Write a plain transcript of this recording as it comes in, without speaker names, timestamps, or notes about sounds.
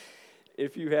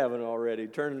If you haven't already,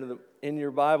 turn in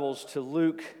your Bibles to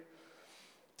Luke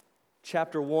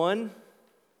chapter 1.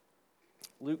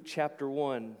 Luke chapter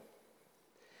 1.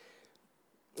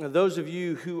 Now, those of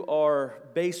you who are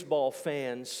baseball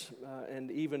fans, and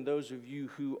even those of you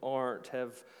who aren't,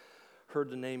 have heard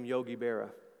the name Yogi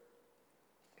Berra.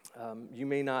 You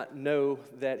may not know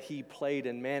that he played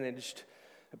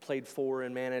for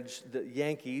and managed the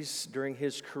Yankees during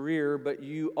his career, but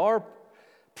you are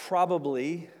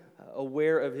probably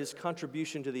aware of his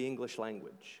contribution to the English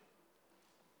language.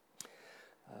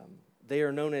 They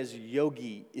are known as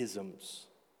yogi-isms.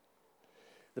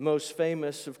 The most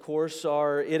famous, of course,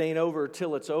 are "It ain't over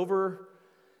till it's over,"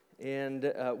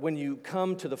 and "When you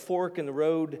come to the fork in the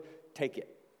road, take it."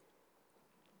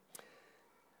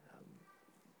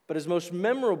 But his most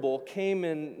memorable came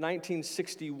in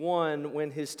 1961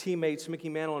 when his teammates Mickey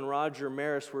Mantle and Roger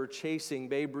Maris were chasing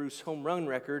Babe Ruth's home run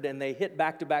record, and they hit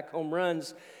back-to-back home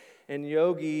runs. And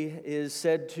Yogi is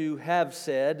said to have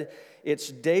said, "It's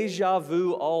deja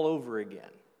vu all over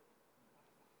again."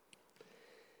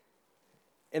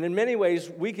 And in many ways,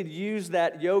 we could use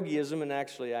that yogiism, and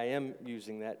actually I am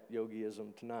using that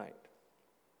yogiism tonight.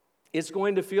 It's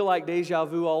going to feel like deja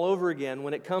vu all over again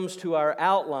when it comes to our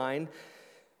outline,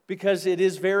 because it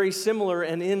is very similar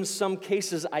and in some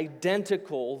cases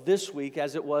identical this week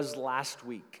as it was last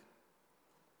week.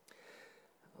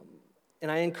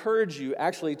 And I encourage you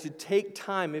actually to take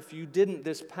time, if you didn't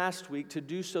this past week, to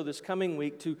do so this coming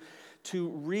week, to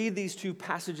read these two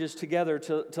passages together,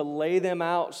 to lay them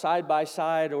out side by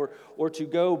side, or to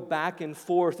go back and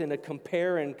forth in a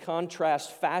compare and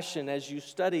contrast fashion as you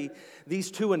study these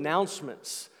two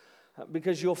announcements.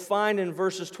 Because you'll find in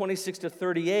verses 26 to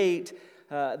 38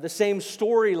 the same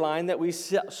storyline that we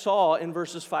saw in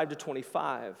verses 5 to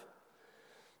 25.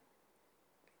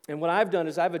 And what I've done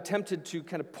is I've attempted to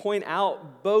kind of point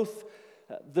out both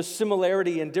the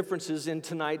similarity and differences in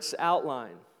tonight's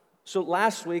outline. So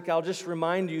last week, I'll just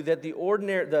remind you that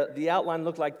the outline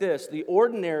looked like this: the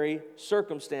ordinary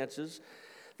circumstances,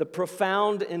 the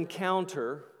profound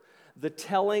encounter, the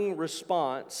telling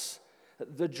response,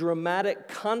 the dramatic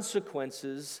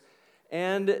consequences,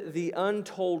 and the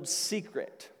untold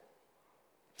secret.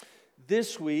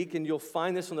 This week, and you'll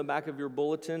find this on the back of your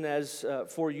bulletin as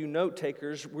for you note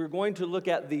takers, we're going to look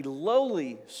at the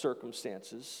lowly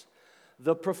circumstances,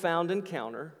 the profound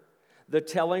encounter, the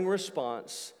telling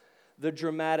response, the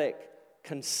dramatic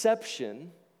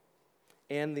conception,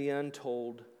 and the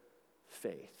untold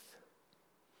faith.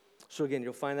 So again,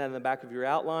 you'll find that in the back of your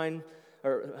outline,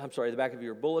 the back of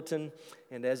your bulletin,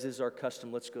 and as is our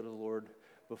custom, let's go to the Lord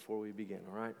before we begin,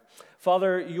 all right?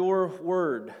 Father, your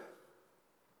word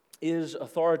is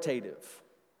authoritative.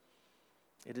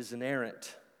 It is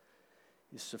inerrant.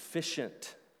 It is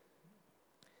sufficient.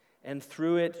 And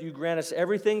through it, you grant us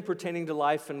everything pertaining to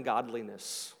life and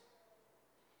godliness.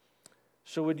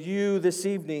 So would you this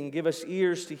evening give us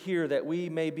ears to hear, that we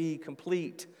may be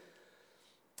complete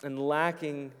and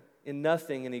lacking in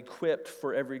nothing and equipped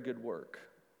for every good work.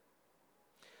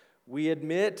 We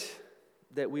admit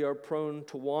that we are prone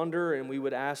to wander, and we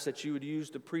would ask that you would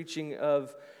use the preaching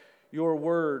of your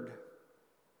word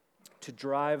to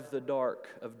drive the dark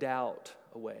of doubt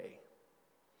away.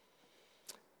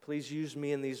 Please use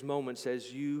me in these moments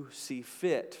as you see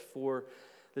fit for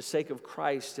the sake of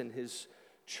Christ and his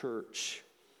church.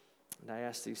 And I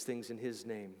ask these things in his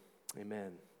name.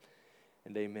 Amen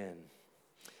and amen.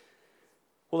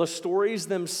 Well, the stories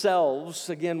themselves,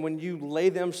 again, when you lay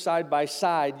them side by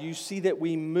side, you see that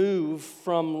we move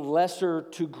from lesser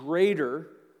to greater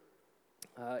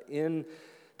in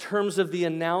terms of the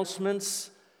announcements,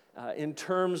 in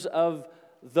terms of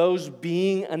those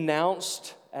being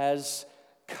announced as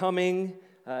coming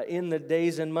in the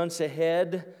days and months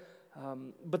ahead.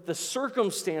 But the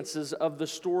circumstances of the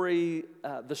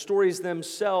stories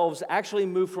themselves actually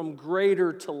move from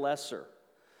greater to lesser.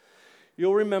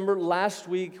 You'll remember last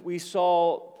week we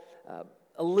saw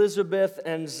Elizabeth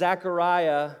and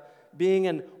Zechariah being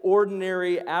an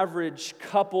ordinary average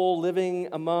couple living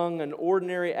among an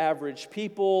ordinary average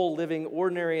people, living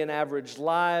ordinary and average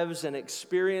lives, and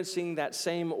experiencing that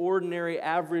same ordinary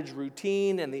average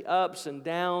routine and the ups and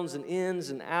downs and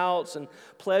ins and outs and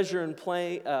pleasure and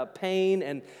pain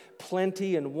and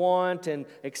plenty and want and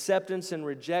acceptance and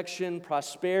rejection,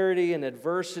 prosperity and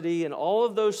adversity, and all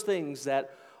of those things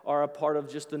that are a part of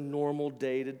just the normal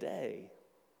day-to-day.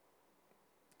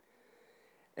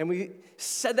 And we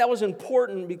said that was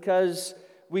important because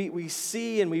we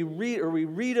see and we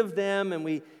read of them, and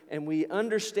we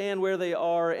understand where they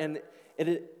are, and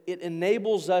it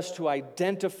enables us to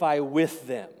identify with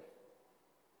them.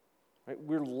 Right?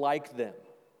 We're like them.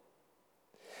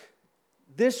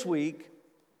 This week,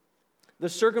 the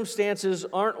circumstances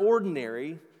aren't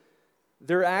ordinary,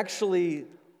 they're actually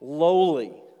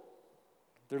lowly.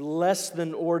 They're less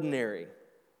than ordinary.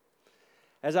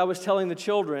 As I was telling the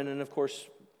children, and of course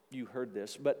you heard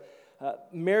this, but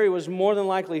Mary was more than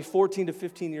likely 14 to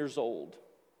 15 years old.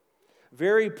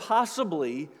 Very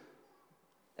possibly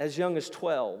as young as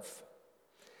 12.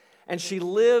 And she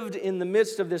lived in the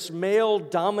midst of this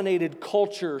male-dominated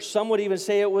culture. Some would even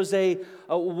say it was a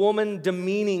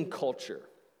woman-demeaning culture.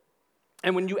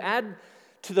 And when you add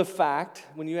this to the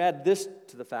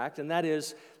fact, and that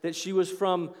is that she was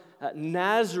from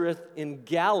Nazareth in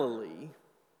Galilee,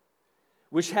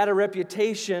 which had a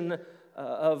reputation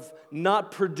of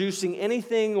not producing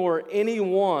anything or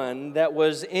anyone that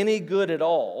was any good at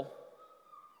all.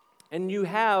 And you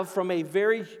have, from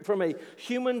a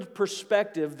human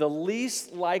perspective, the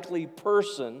least likely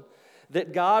person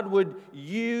that God would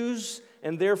use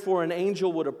and therefore an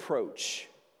angel would approach.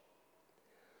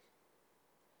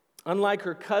 Unlike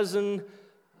her cousin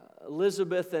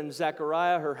Elizabeth and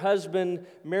Zechariah, her husband,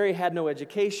 Mary had no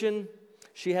education.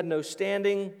 She had no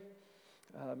standing.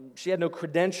 She had no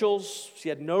credentials. She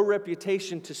had no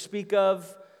reputation to speak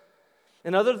of.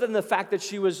 And other than the fact that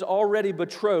she was already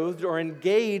betrothed or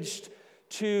engaged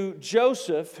to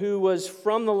Joseph, who was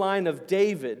from the line of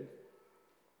David,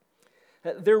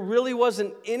 there really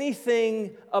wasn't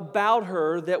anything about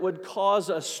her that would cause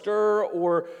a stir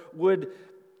or would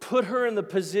put her in the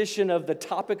position of the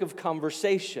topic of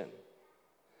conversation.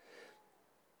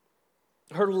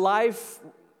 Her life,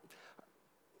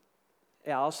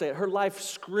 her life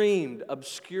screamed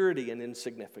obscurity and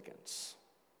insignificance.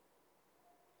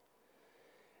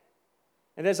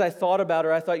 And as I thought about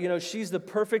her, I thought, she's the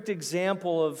perfect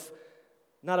example of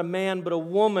not a man, but a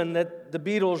woman that the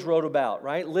Beatles wrote about,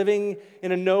 right? Living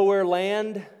in a nowhere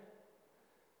land,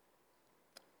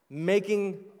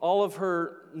 making all of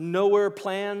her nowhere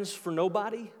plans for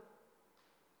nobody.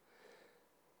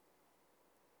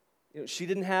 She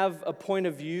didn't have a point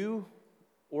of view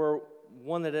or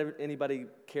one that anybody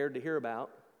cared to hear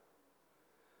about.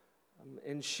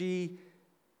 And she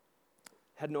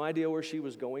had no idea where she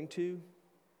was going to.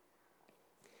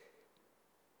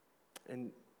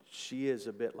 And she is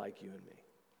a bit like you and me.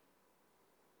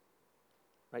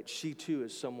 Right? She too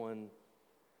is someone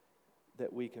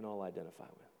that we can all identify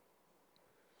with.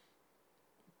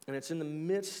 And it's in the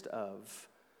midst of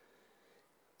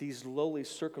these lowly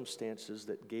circumstances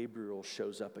that Gabriel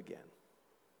shows up again.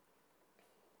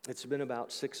 It's been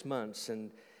about 6 months, and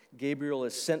Gabriel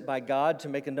is sent by God to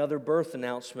make another birth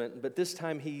announcement, but this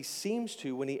time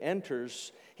when he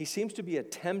enters, he seems to be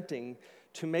attempting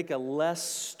to make a less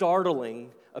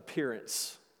startling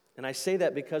appearance. And I say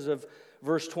that because of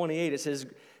verse 28. It says,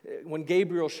 when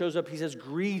Gabriel shows up, he says,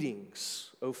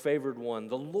 "Greetings, O favored one,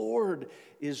 the Lord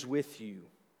is with you."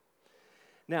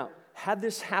 Now, had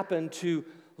this happened to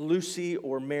Lucy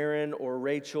or Marin or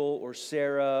Rachel or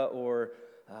Sarah or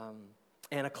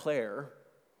Anna Claire,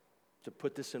 to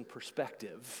put this in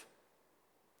perspective,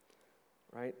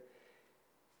 right?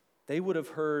 They would have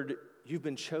heard, "You've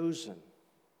been chosen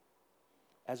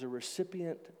as a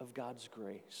recipient of God's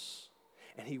grace,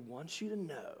 and He wants you to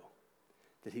know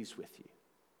that He's with you."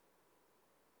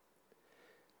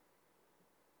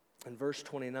 And verse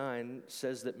 29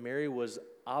 says that Mary was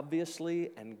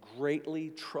obviously and greatly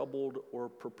troubled or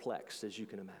perplexed, as you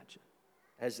can imagine,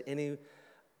 as any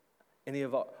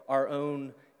of our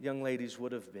own young ladies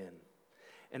would have been.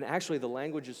 And actually, the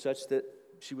language is such that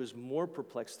she was more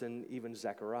perplexed than even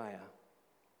Zechariah.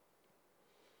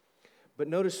 But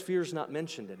notice fear's not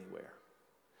mentioned anywhere.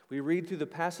 We read through the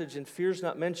passage and fear's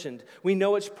not mentioned. We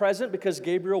know it's present because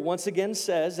Gabriel once again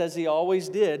says, as he always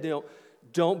did,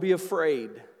 don't be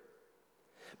afraid.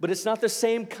 But it's not the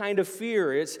same kind of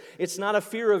fear. It's not a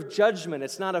fear of judgment.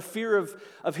 It's not a fear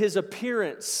of his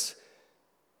appearance.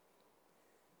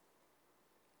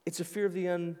 It's a fear of the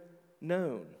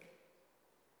unknown.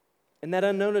 And that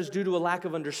unknown is due to a lack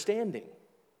of understanding.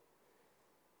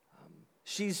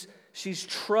 She's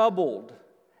troubled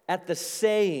at the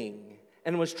saying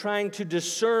and was trying to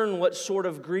discern what sort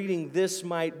of greeting this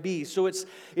might be. So it's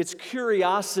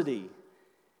curiosity.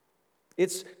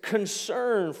 It's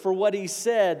concern for what he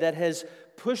said that has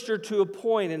pushed her to a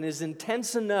point and is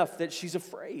intense enough that she's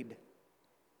afraid.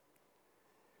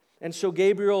 And so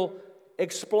Gabriel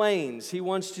explains. He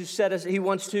wants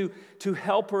to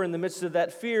help her in the midst of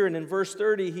that fear. And in verse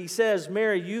 30, he says,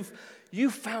 "Mary,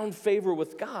 you've found favor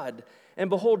with God. And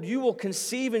behold, you will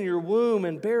conceive in your womb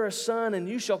and bear a son, and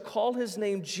you shall call his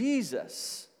name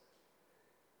Jesus.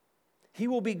 He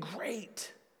will be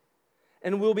great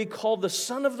and will be called the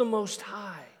Son of the Most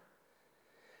High.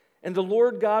 And the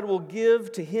Lord God will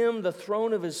give to him the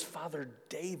throne of his father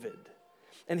David,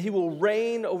 and he will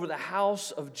reign over the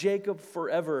house of Jacob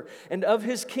forever, and of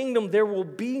his kingdom there will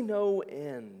be no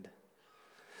end.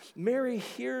 Mary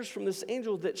hears from this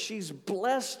angel that she's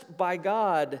blessed by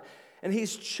God, and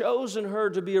he's chosen her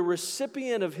to be a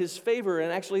recipient of his favor.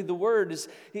 And actually the word is,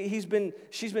 she's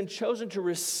been chosen to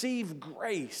receive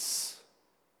grace.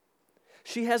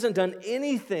 She hasn't done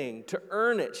anything to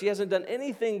earn it. She hasn't done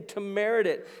anything to merit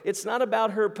it. It's not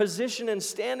about her position and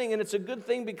standing, and it's a good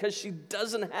thing because she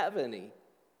doesn't have any.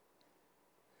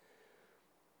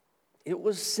 It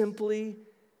was simply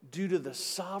due to the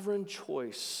sovereign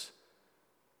choice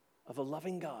of a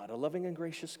loving God, a loving and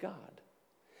gracious God.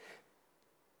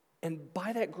 And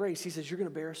by that grace, he says, you're going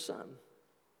to bear a son.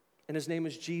 And his name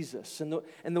is Jesus.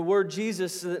 And the word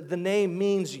Jesus, the name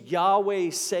means Yahweh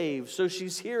saves. So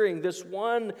she's hearing this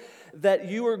one that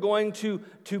you are going to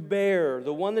bear,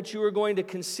 the one that you are going to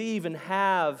conceive and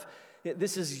have.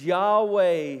 This is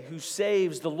Yahweh who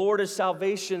saves. The Lord is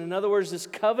salvation. In other words, this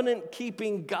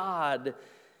covenant-keeping God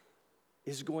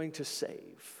is going to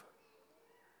save.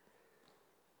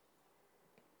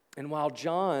 And while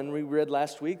John, we read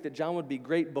last week that John would be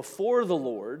great before the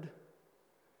Lord,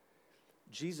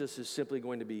 Jesus is simply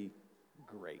going to be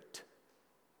great.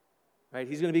 Right?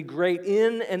 He's going to be great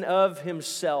in and of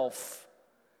himself.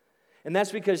 And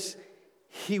that's because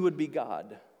he would be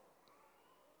God.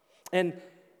 And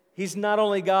he's not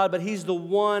only God, but he's the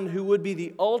one who would be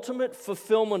the ultimate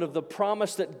fulfillment of the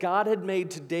promise that God had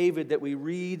made to David that we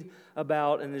read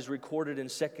about and is recorded in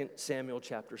 2 Samuel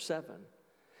chapter 7.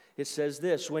 It says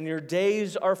this, when your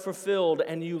days are fulfilled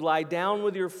and you lie down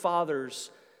with your fathers,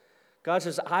 God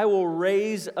says, I will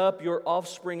raise up your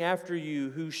offspring after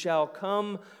you who shall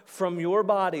come from your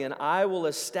body, and I will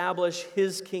establish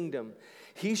his kingdom.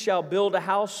 He shall build a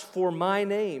house for my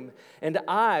name, and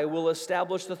I will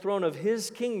establish the throne of his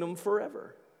kingdom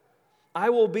forever. I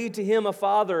will be to him a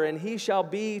father, and he shall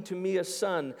be to me a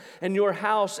son. And your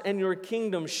house and your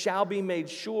kingdom shall be made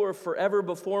sure forever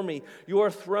before me. Your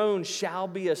throne shall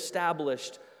be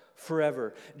established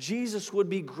forever. Jesus would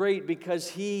be great because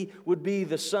he would be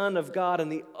the Son of God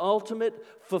and the ultimate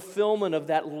fulfillment of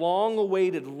that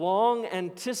long-awaited,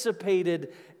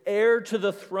 long-anticipated heir to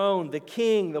the throne, the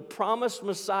King, the promised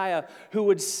Messiah who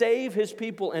would save his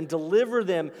people and deliver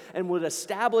them and would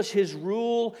establish his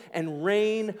rule and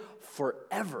reign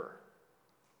forever.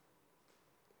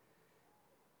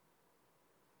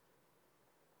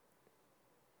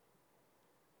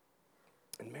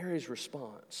 And Mary's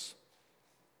response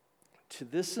to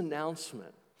this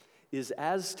announcement is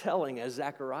as telling as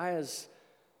Zechariah's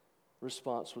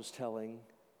response was telling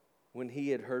when he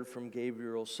had heard from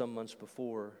Gabriel some months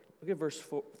before. Look at verse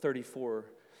 34.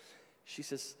 She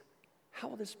says, how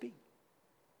will this be?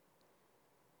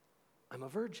 I'm a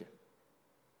virgin.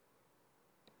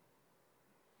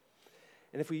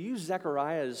 And if we use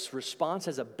Zechariah's response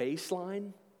as a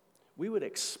baseline, we would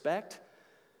expect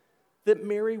that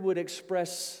Mary would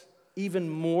express even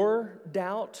more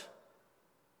doubt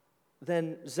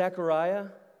than Zechariah,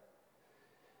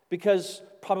 because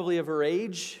probably of her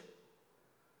age,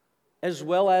 as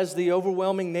well as the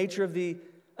overwhelming nature of the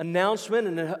announcement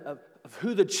and of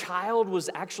who the child was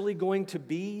actually going to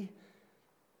be.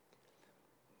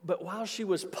 But while she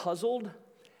was puzzled,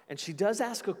 and she does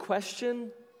ask a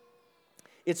question,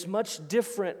 it's much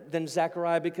different than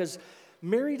Zechariah because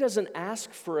Mary doesn't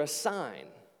ask for a sign.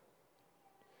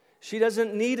 She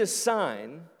doesn't need a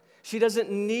sign. She doesn't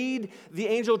need the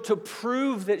angel to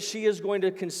prove that she is going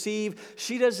to conceive.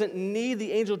 She doesn't need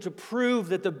the angel to prove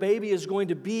that the baby is going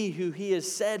to be who he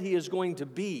has said he is going to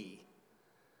be.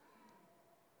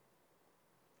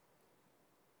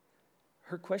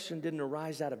 Her question didn't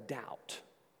arise out of doubt.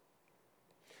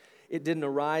 It didn't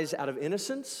arise out of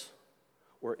innocence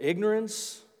or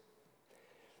ignorance.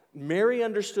 Mary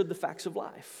understood the facts of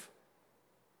life.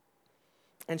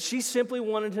 And she simply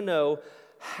wanted to know,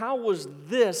 how was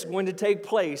this going to take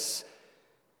place?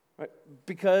 Right?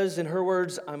 Because, in her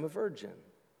words, I'm a virgin.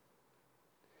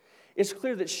 It's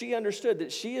clear that she understood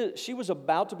that she was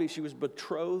about to be, she was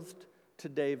betrothed to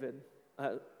David,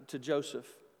 to Joseph,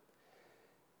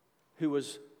 who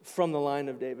was from the line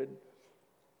of David.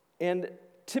 And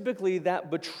typically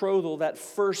that betrothal, that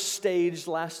first stage,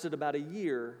 lasted about a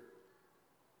year.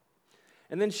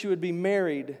 And then she would be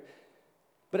married.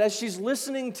 But as she's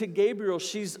listening to Gabriel,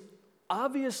 she's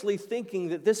obviously thinking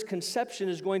that this conception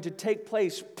is going to take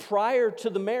place prior to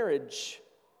the marriage.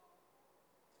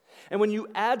 And when you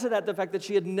add to that the fact that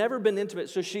she had never been intimate,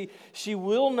 so she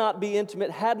will not be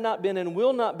intimate, had not been and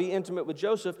will not be intimate with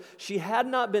Joseph. She had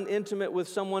not been intimate with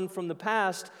someone from the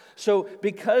past. So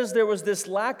because there was this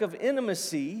lack of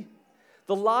intimacy,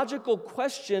 The logical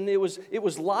question, it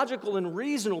was logical and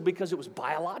reasonable because it was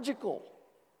biological.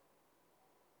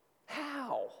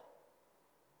 How?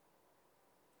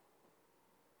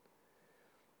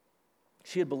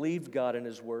 She had believed God in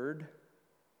His word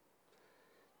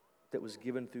that was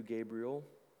given through Gabriel.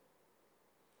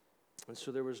 And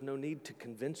so there was no need to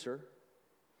convince her.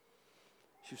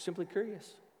 She was simply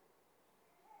curious,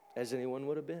 as anyone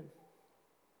would have been.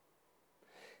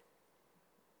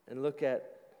 And look at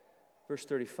verse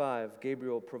 35.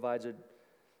 Gabriel provides a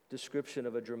description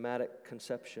of a dramatic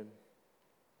conception.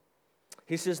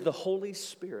 He says, "The Holy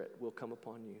Spirit will come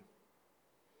upon you,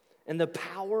 and the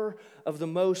power of the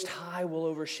Most High will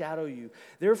overshadow you.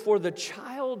 Therefore, the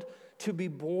child to be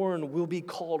born will be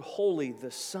called Holy,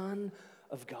 the Son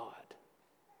of God."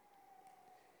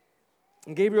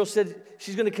 And Gabriel said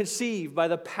she's going to conceive by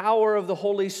the power of the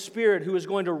Holy Spirit, who is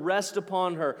going to rest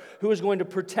upon her, who is going to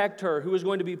protect her, who is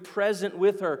going to be present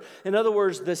with her. In other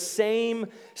words, the same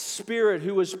Spirit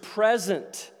who was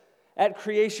present at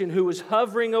creation, who was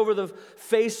hovering over the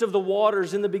face of the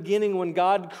waters in the beginning when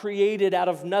God created out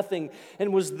of nothing,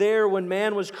 and was there when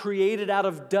man was created out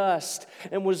of dust,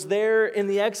 and was there in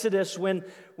the Exodus when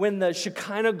the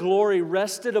Shekinah glory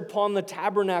rested upon the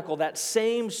tabernacle. That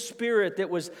same Spirit that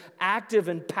was active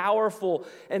and powerful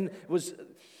and was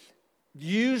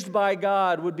used by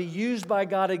God would be used by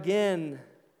God again.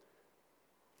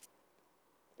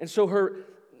 And so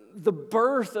the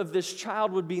birth of this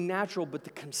child would be natural, but the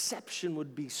conception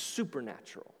would be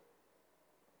supernatural.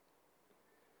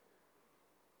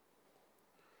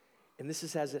 And this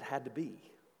is as it had to be.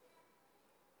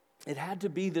 It had to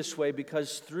be this way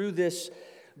because through this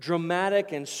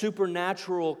dramatic and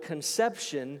supernatural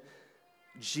conception,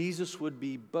 Jesus would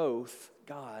be both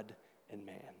God and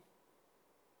man.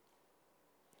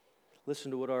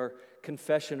 Listen to what our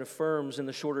confession affirms in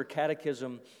the shorter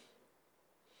catechism.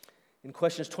 In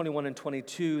questions 21 and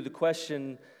 22, the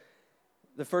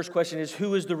first question is,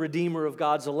 who is the Redeemer of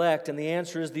God's elect? And the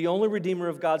answer is, the only Redeemer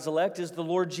of God's elect is the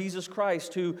Lord Jesus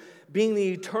Christ, who, being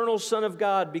the eternal Son of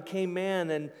God, became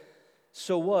man and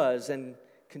so was and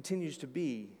continues to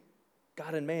be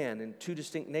God and man in two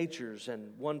distinct natures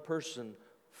and one person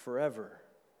forever.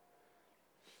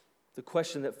 The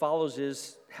question that follows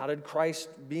is, how did Christ,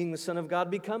 being the Son of God,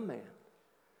 become man?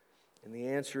 And the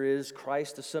answer is,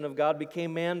 Christ, the Son of God,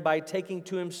 became man by taking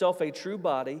to himself a true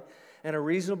body and a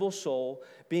reasonable soul,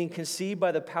 being conceived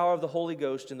by the power of the Holy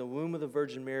Ghost in the womb of the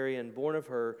Virgin Mary and born of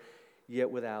her, yet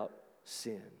without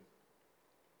sin.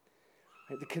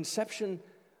 The conception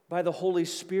by the Holy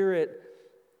Spirit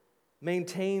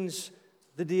maintains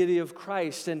the deity of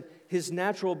Christ, and his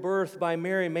natural birth by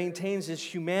Mary maintains his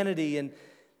humanity. And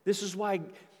this is why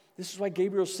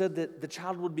Gabriel said that the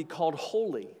child would be called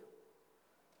holy.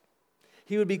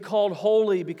 He would be called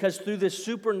holy because through this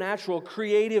supernatural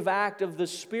creative act of the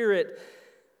Spirit,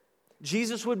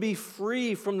 Jesus would be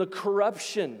free from the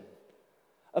corruption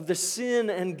of the sin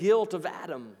and guilt of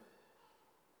Adam.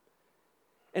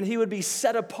 And he would be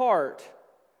set apart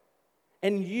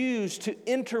and used to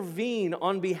intervene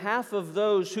on behalf of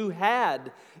those who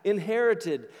had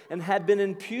inherited and had been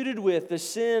imputed with the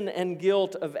sin and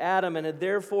guilt of Adam and had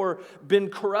therefore been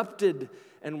corrupted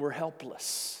and were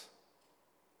helpless.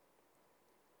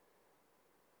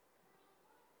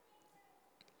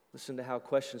 Listen to how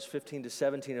questions 15 to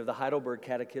 17 of the Heidelberg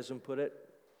Catechism put it.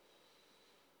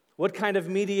 What kind of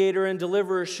mediator and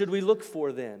deliverer should we look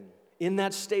for then in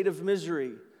that state of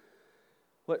misery?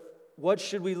 What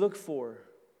should we look for?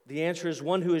 The answer is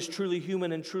one who is truly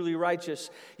human and truly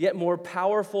righteous, yet more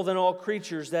powerful than all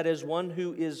creatures, that is, one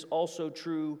who is also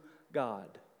true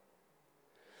God.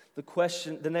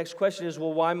 The next question is,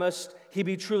 well, why must he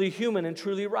be truly human and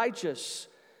truly righteous?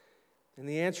 And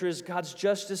the answer is, God's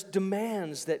justice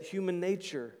demands that human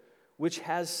nature, which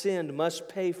has sinned, must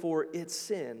pay for its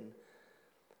sin,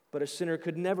 but a sinner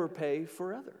could never pay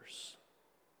for others.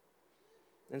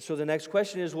 And so the next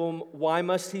question is, well, why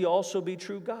must he also be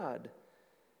true God?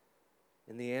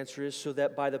 And the answer is so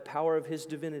that by the power of his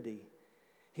divinity,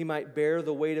 he might bear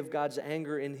the weight of God's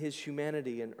anger in his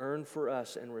humanity and earn for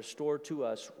us and restore to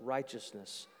us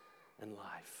righteousness and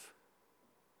life.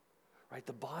 Right?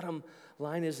 The bottom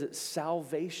line is that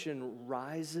salvation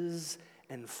rises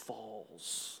and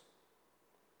falls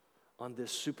on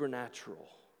this supernatural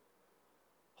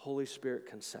Holy Spirit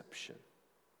conception.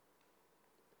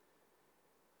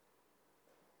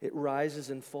 It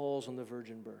rises and falls on the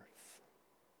virgin birth.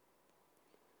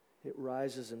 It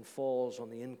rises and falls on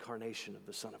the incarnation of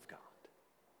the Son of God.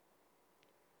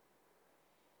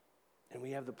 And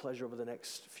we have the pleasure over the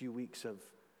next few weeks of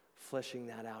fleshing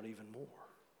that out even more,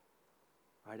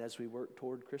 right, as we work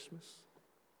toward Christmas.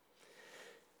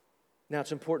 Now,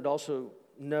 it's important to also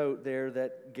note there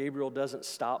that Gabriel doesn't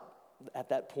stop at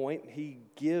that point. He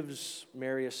gives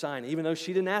Mary a sign, even though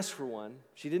she didn't ask for one.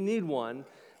 She didn't need one,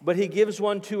 but he gives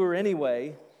one to her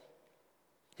anyway.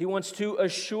 He wants to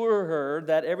assure her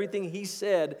that everything he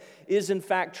said is in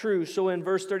fact true. So in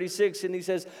verse 36, and he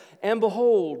says, "And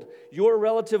behold, your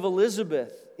relative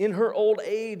Elizabeth, in her old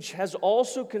age, has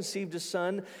also conceived a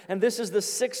son, and this is the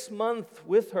 6th month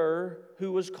with her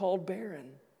who was called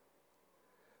barren.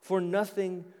 For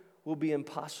nothing will be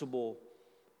impossible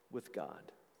with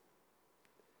God."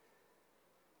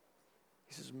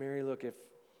 He says, Mary, look,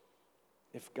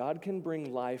 if God can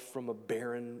bring life from a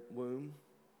barren womb,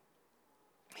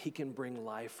 He can bring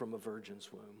life from a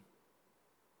virgin's womb.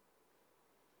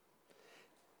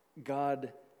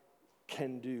 God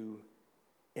can do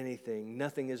anything.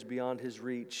 Nothing is beyond His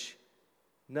reach.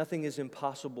 Nothing is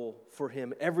impossible for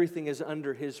Him. Everything is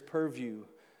under His purview.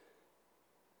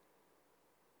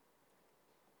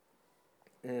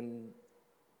 And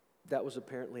that was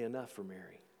apparently enough for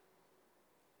Mary.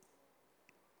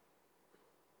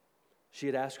 She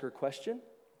had asked her question.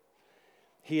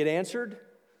 He had answered.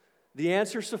 The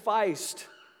answer sufficed.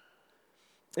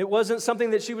 It wasn't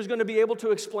something that she was going to be able to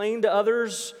explain to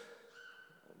others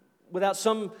without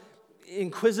some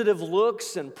inquisitive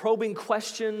looks and probing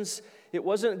questions. It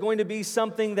wasn't going to be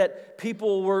something that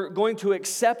people were going to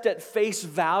accept at face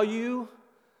value.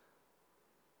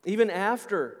 Even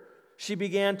after she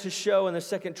began to show in the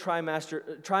second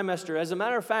trimester. As a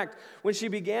matter of fact, when she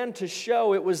began to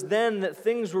show, it was then that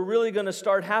things were really going to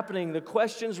start happening. The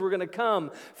questions were going to come.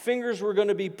 Fingers were going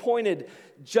to be pointed.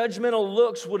 Judgmental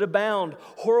looks would abound.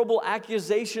 Horrible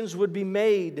accusations would be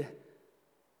made.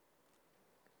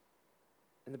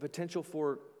 And the potential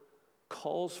for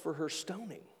calls for her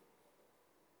stoning.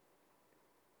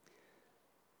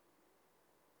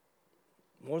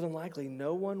 More than likely,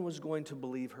 no one was going to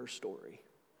believe her story.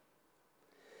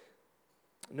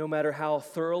 No matter how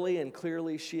thoroughly and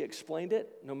clearly she explained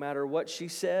it, no matter what she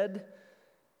said,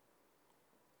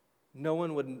 no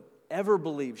one would ever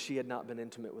believe she had not been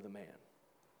intimate with a man.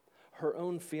 Her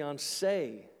own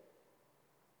fiancé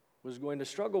was going to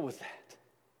struggle with that.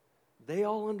 They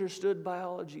all understood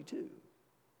biology too.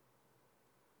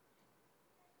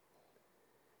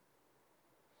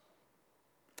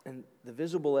 And the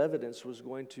visible evidence was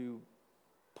going to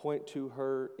point to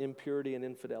her impurity and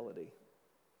infidelity.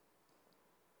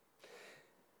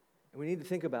 And we need to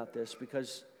think about this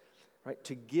because, right,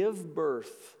 to give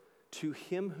birth to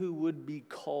him who would be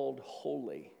called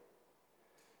holy,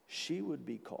 she would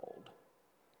be called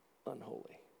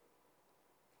unholy.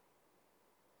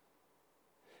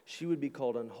 She would be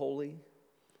called unholy,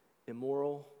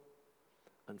 immoral,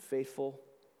 unfaithful,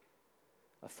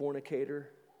 a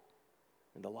fornicator,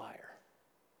 and a liar.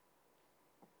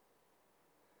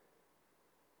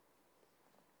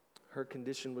 Her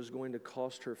condition was going to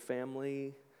cost her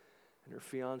family and her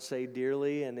fiance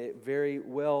dearly, and it very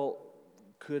well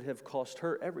could have cost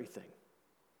her everything.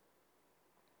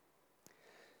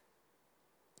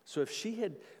 So if she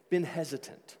had been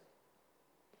hesitant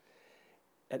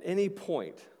at any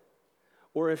point,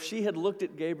 or if she had looked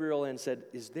at Gabriel and said,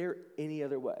 "Is there any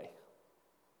other way?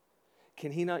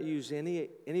 Can he not use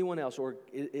anyone else? Or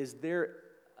is there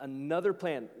another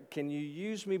plan? Can you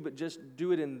use me, but just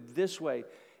do it in this way?"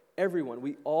 Everyone,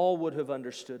 we all would have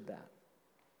understood that.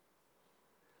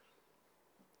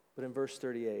 But in verse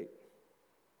 38,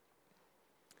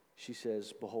 she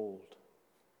says, "Behold,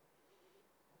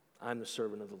 I'm the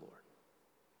servant of the Lord.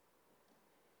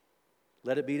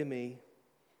 Let it be to me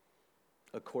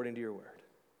according to your word."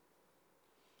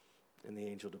 And the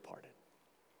angel departed.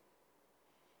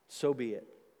 "So be it,"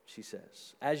 she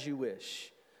says, "as you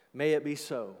wish. May it be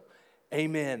so.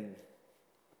 Amen."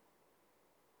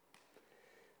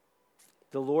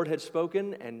 The Lord had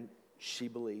spoken, and she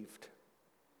believed.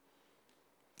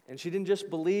 And she didn't just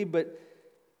believe, but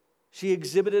she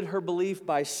exhibited her belief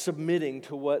by submitting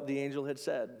to what the angel had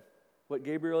said, what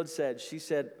Gabriel had said. She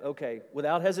said, "Okay,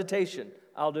 without hesitation,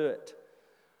 I'll do it."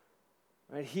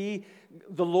 Right?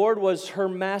 The Lord was her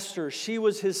master. She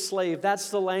was his slave. That's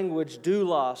the language,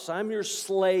 doulos. I'm your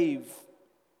slave.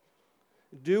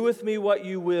 Do with me what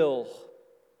you will.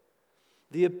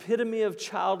 The epitome of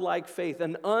childlike faith,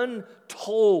 an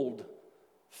untold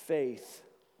faith.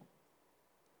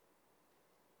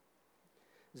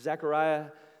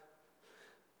 Zechariah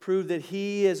proved that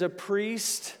he, as a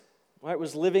priest, right,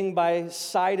 was living by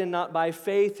sight and not by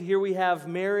faith. Here we have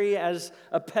Mary as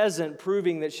a peasant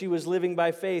proving that she was living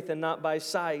by faith and not by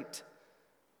sight,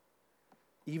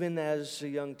 even as a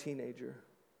young teenager.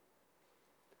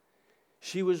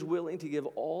 She was willing to give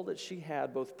all that she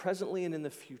had, both presently and in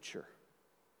the future,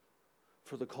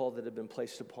 for the call that had been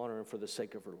placed upon her and for the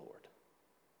sake of her Lord.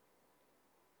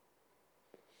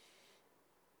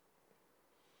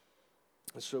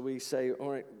 And so we say, all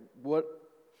right, what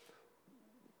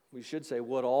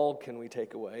all can we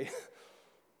take away?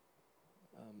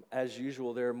 As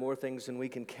usual, there are more things than we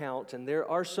can count, and there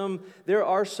are some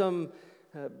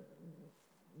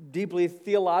deeply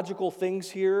theological things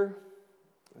here,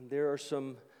 and there are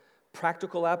some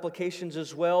practical applications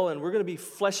as well, and we're going to be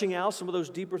fleshing out some of those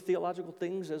deeper theological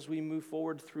things as we move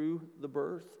forward through the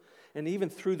birth and even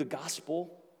through the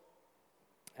gospel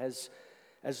as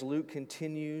Luke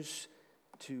continues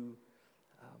to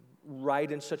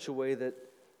write in such a way that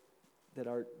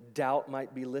our doubt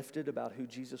might be lifted about who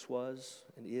Jesus was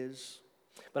and is.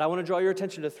 But I want to draw your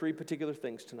attention to three particular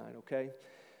things tonight, okay?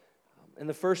 And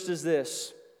the first is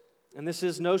this, and this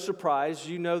is no surprise.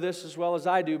 You know this as well as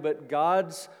I do, but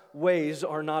God's ways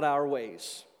are not our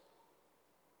ways.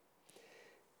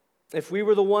 If we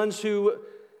were the ones who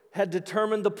had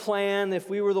determined the plan, if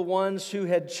we were the ones who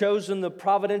had chosen the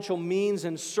providential means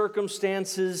and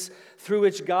circumstances through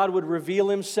which God would reveal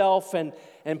himself and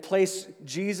place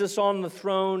Jesus on the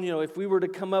throne, if we were to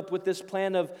come up with this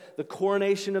plan of the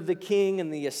coronation of the king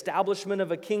and the establishment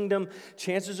of a kingdom,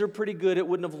 chances are pretty good it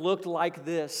wouldn't have looked like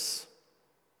this.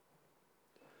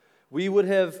 We would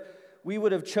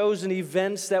have chosen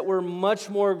events that were much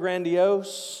more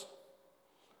grandiose,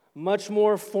 much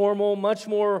more formal, much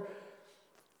more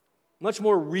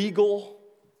regal,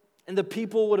 and the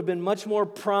people would have been much more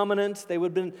prominent. They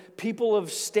would have been people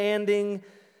of standing.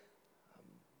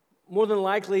 More than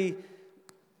likely,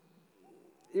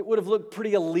 it would have looked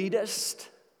pretty elitist.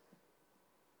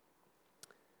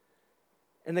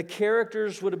 And the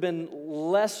characters would have been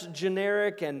less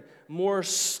generic and more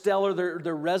stellar.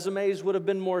 Their resumes would have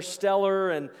been more stellar,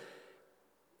 and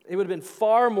it would have been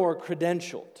far more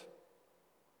credentialed.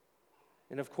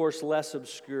 And of course, less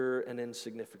obscure and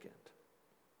insignificant.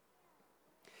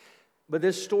 But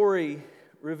this story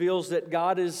reveals that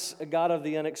God is a God of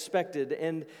the unexpected,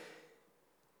 and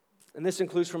this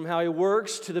includes from how he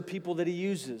works to the people that he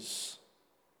uses.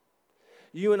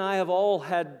 You and I have all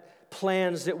had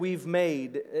plans that we've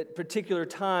made at particular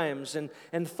times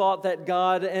and thought that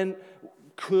God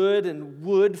could and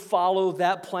would follow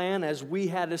that plan as we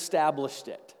had established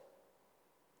it.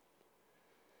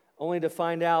 Only to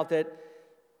find out that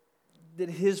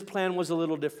his plan was a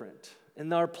little different.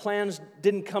 And our plans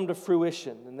didn't come to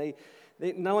fruition. And they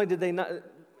not only did they not,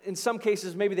 in some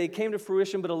cases maybe they came to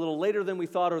fruition, but a little later than we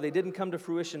thought, or they didn't come to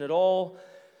fruition at all.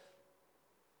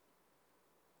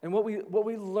 And what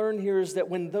we learn here is that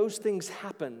when those things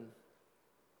happen,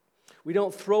 we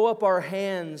don't throw up our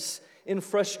hands in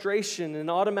frustration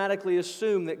and automatically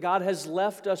assume that God has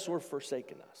left us or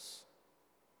forsaken us.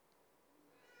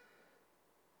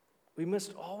 We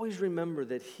must always remember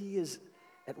that he is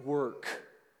at work.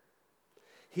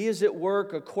 He is at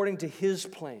work according to his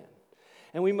plan.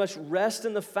 And we must rest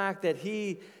in the fact that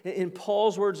he, in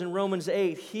Paul's words in Romans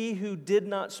 8, he who did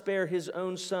not spare his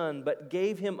own son, but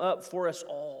gave him up for us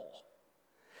all,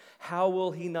 how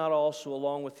will he not also,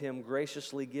 along with him,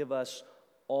 graciously give us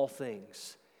all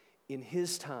things in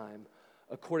his time,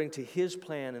 according to his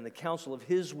plan and the counsel of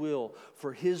his will,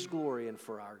 for his glory and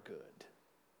for our good?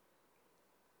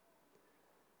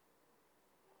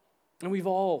 And we've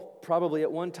all probably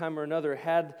at one time or another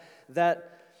had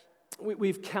that,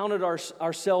 we've counted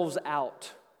ourselves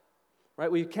out,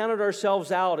 right? We've counted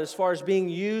ourselves out as far as being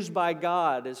used by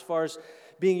God, as far as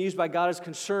being used by God is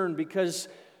concerned, because,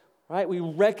 right, we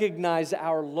recognize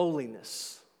our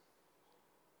lowliness.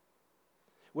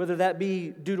 Whether that be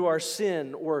due to our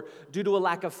sin or due to a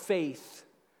lack of faith,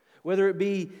 whether it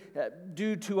be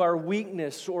due to our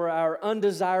weakness or our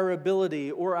undesirability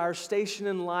or our station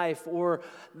in life or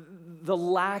the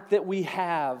lack that we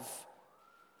have.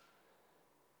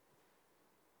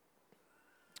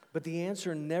 But the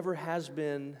answer never has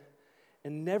been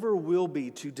and never will be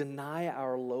to deny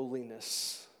our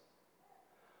lowliness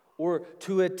or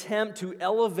to attempt to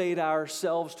elevate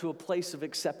ourselves to a place of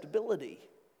acceptability.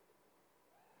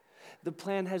 The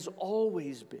plan has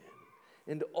always been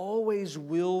and always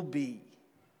will be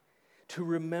to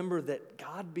remember that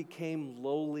God became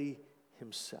lowly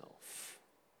himself.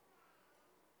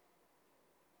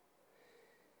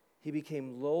 He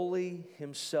became lowly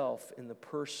himself in the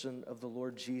person of the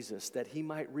Lord Jesus, that he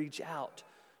might reach out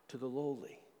to the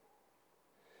lowly,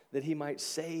 that he might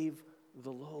save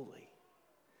the lowly,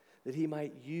 that he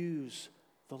might use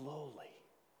the lowly.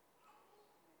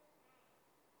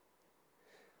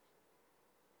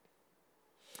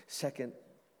 Second,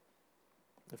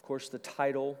 of course, the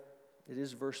title It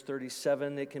is verse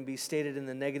 37. It can be stated in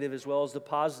the negative as well as the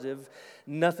positive.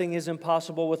 Nothing is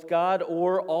impossible with God,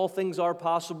 or all things are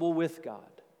possible with God.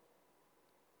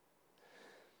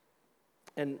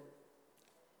 And,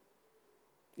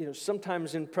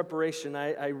 sometimes in preparation,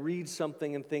 I read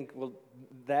something and think, well,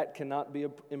 that cannot be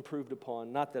improved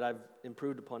upon. Not that I've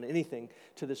improved upon anything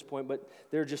to this point, but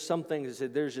there are just some things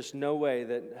that there's just no way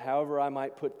that however I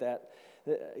might put that,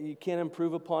 you can't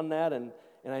improve upon that, and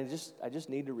I just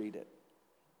need to read it.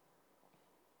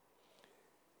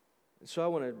 And so I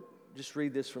want to just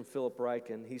read this from Philip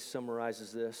Ryken. He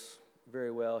summarizes this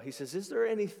very well. He says, "Is there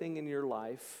anything in your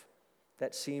life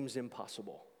that seems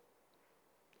impossible?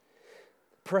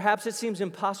 Perhaps it seems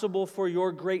impossible for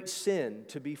your great sin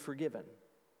to be forgiven,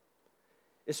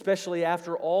 especially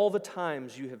after all the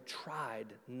times you have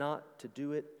tried not to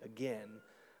do it again,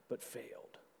 but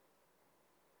failed.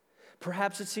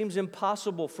 Perhaps it seems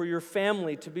impossible for your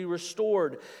family to be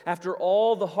restored after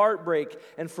all the heartbreak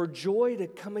and for joy to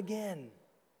come again.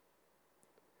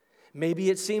 Maybe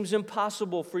it seems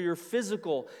impossible for your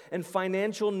physical and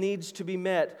financial needs to be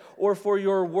met, or for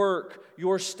your work,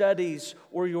 your studies,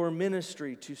 or your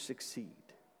ministry to succeed.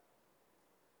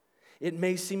 It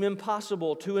may seem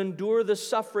impossible to endure the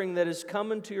suffering that has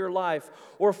come into your life,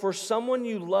 or for someone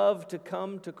you love to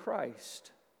come to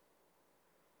Christ.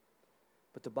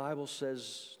 But the Bible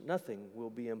says nothing will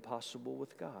be impossible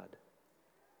with God.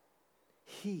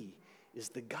 He is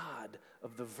the God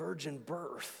of the virgin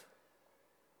birth.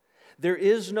 There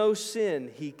is no sin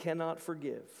He cannot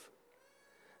forgive,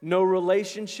 no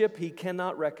relationship He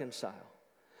cannot reconcile,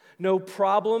 no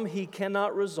problem He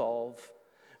cannot resolve,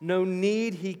 no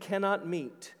need He cannot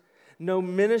meet, no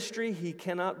ministry He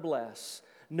cannot bless,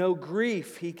 no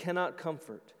grief He cannot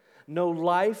comfort, no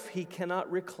life He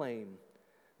cannot reclaim,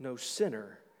 no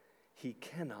sinner He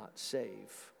cannot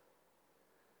save.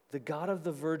 The God of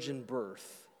the virgin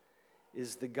birth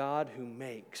is the God who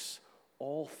makes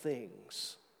all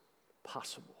things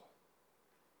possible.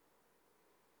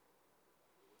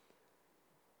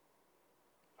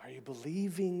 Are you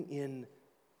believing in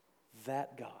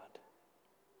that God?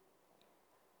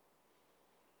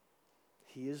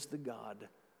 He is the God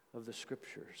of the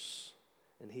Scriptures,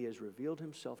 and He has revealed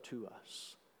Himself to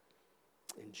us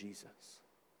in Jesus.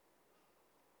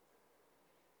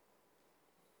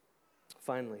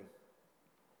 Finally,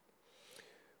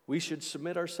 we should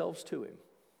submit ourselves to Him.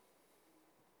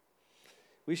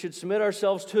 We should submit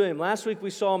ourselves to Him. Last week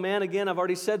we saw a man, again, I've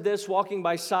already said this, walking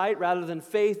by sight rather than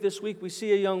faith. This week we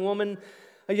see a young woman,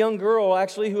 a young girl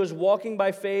actually, who is walking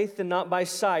by faith and not by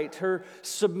sight. Her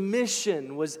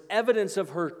submission was evidence of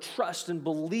her trust and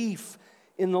belief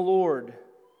in the Lord.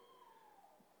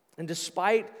 And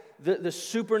despite the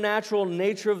supernatural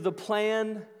nature of the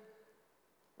plan,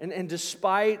 and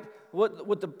despite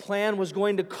what the plan was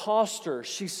going to cost her,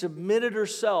 she submitted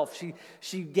herself.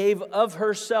 She gave of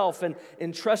herself and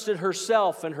entrusted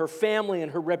herself and her family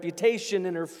and her reputation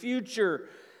and her future,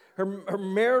 her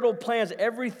marital plans.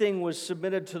 Everything was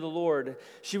submitted to the Lord.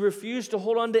 She refused to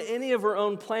hold on to any of her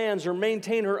own plans or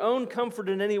maintain her own comfort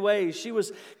in any way. She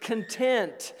was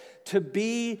content to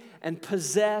be and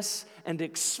possess and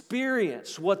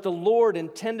experience what the Lord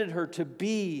intended her to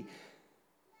be,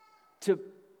 to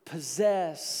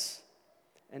possess,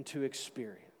 and to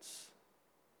experience.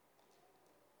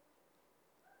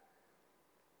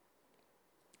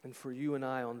 And for you and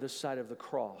I on this side of the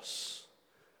cross,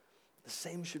 the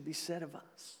same should be said of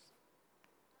us.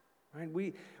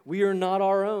 Right? We are not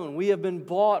our own. We have been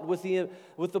bought with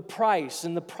the price,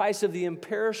 and the price of the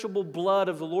imperishable blood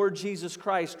of the Lord Jesus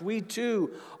Christ. We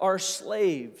too are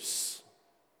slaves,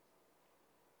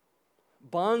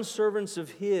 bondservants of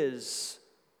His.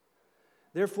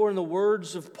 Therefore, in the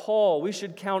words of Paul, we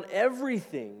should count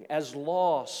everything as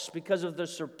loss because of the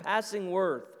surpassing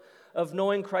worth of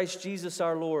knowing Christ Jesus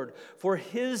our Lord. For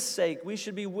His sake, we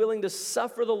should be willing to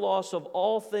suffer the loss of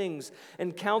all things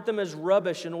and count them as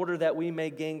rubbish in order that we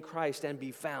may gain Christ and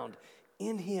be found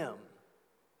in Him.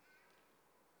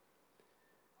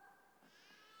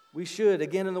 We should,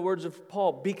 again in the words of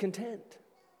Paul, be content.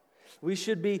 We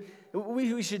should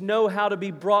know how to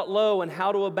be brought low and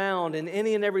how to abound in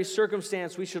any and every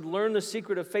circumstance. We should learn the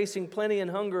secret of facing plenty and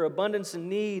hunger, abundance and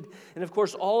need. And of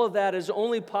course, all of that is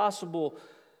only possible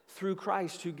through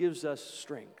Christ who gives us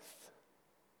strength.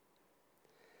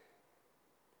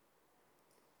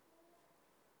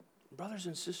 Brothers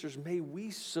and sisters, may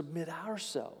we submit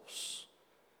ourselves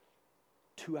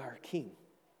to our King.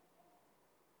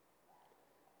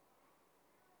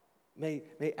 May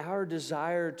our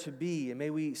desire to be, and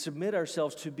may we submit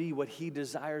ourselves to be what He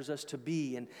desires us to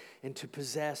be and to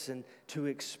possess and to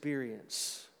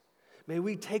experience. May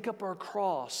we take up our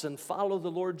cross and follow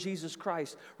the Lord Jesus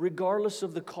Christ, regardless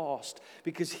of the cost,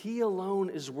 because He alone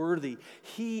is worthy.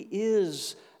 He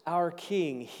is our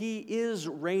King. He is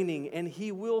reigning, and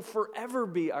He will forever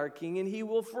be our King, and He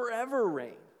will forever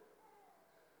reign.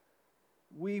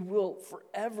 We will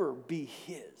forever be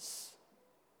His.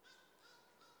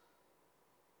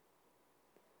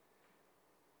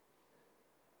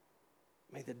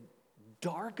 May the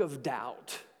dark of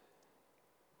doubt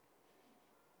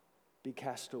be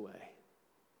cast away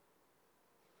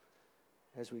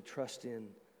as we trust in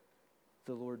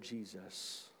the Lord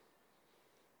Jesus.